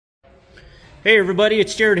Hey everybody,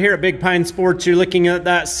 it's Jared here at Big Pine Sports. You're looking at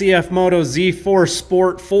that CF Moto Z4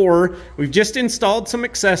 Sport 4. We've just installed some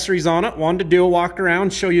accessories on it. Wanted to do a walk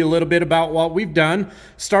around, show you a little bit about what we've done.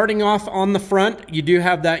 Starting off on the front, you do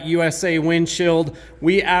have that USA windshield.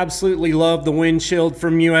 We absolutely love the windshield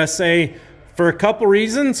from USA for a couple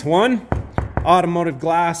reasons. One, automotive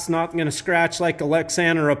glass, not going to scratch like a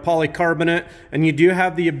Lexan or a polycarbonate, and you do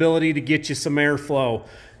have the ability to get you some airflow.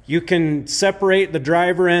 You can separate the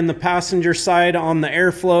driver and the passenger side on the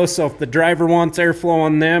airflow, so if the driver wants airflow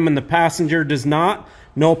on them and the passenger does not,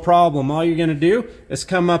 no problem. All you're going to do is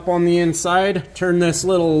come up on the inside, turn this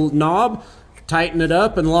little knob, tighten it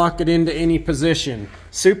up, and lock it into any position.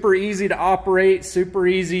 Super easy to operate, super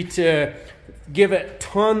easy to give it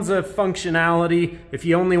tons of functionality. If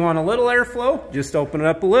you only want a little airflow, just open it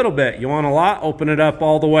up a little bit. You want a lot, open it up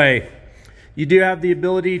all the way. You do have the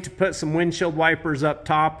ability to put some windshield wipers up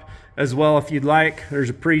top as well if you'd like. There's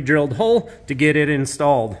a pre-drilled hole to get it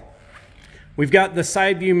installed. We've got the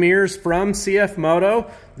side view mirrors from CF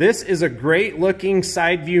Moto. This is a great looking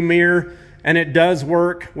side view mirror, and it does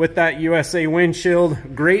work with that USA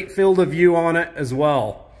windshield. Great field of view on it as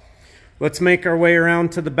well. Let's make our way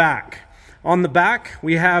around to the back. On the back,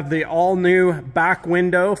 we have the all new back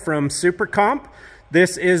window from Super Comp.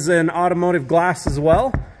 This is an automotive glass as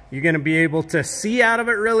well. You're going to be able to see out of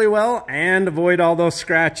it really well and avoid all those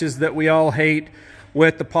scratches that we all hate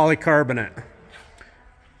with the polycarbonate.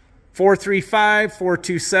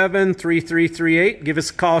 435-427-3338. Give us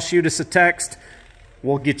a call, shoot us a text.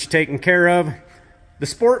 We'll get you taken care of. The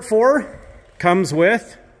Sport 4 comes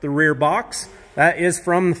with the rear box. That is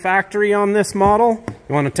from the factory on this model.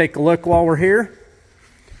 You want to take a look while we're here?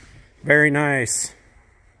 Very nice.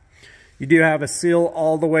 You do have a seal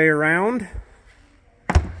all the way around.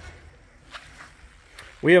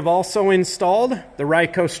 We have also installed the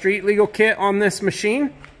RYCO Street Legal Kit on this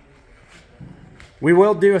machine. We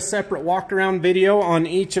will do a separate walk around video on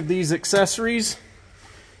each of these accessories.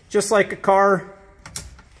 Just like a car.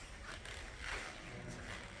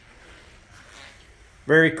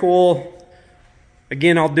 Very cool.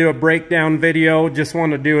 Again, I'll do a breakdown video. Just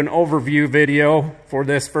want to do an overview video for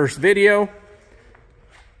this first video.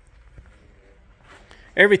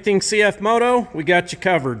 Everything CF Moto, we got you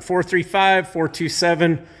covered.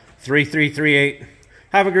 435-427-3338.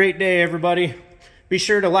 Have a great day, everybody. Be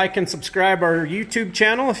sure to like and subscribe our YouTube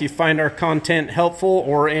channel if you find our content helpful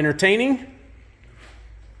or entertaining.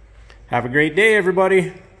 Have a great day,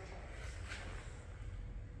 everybody.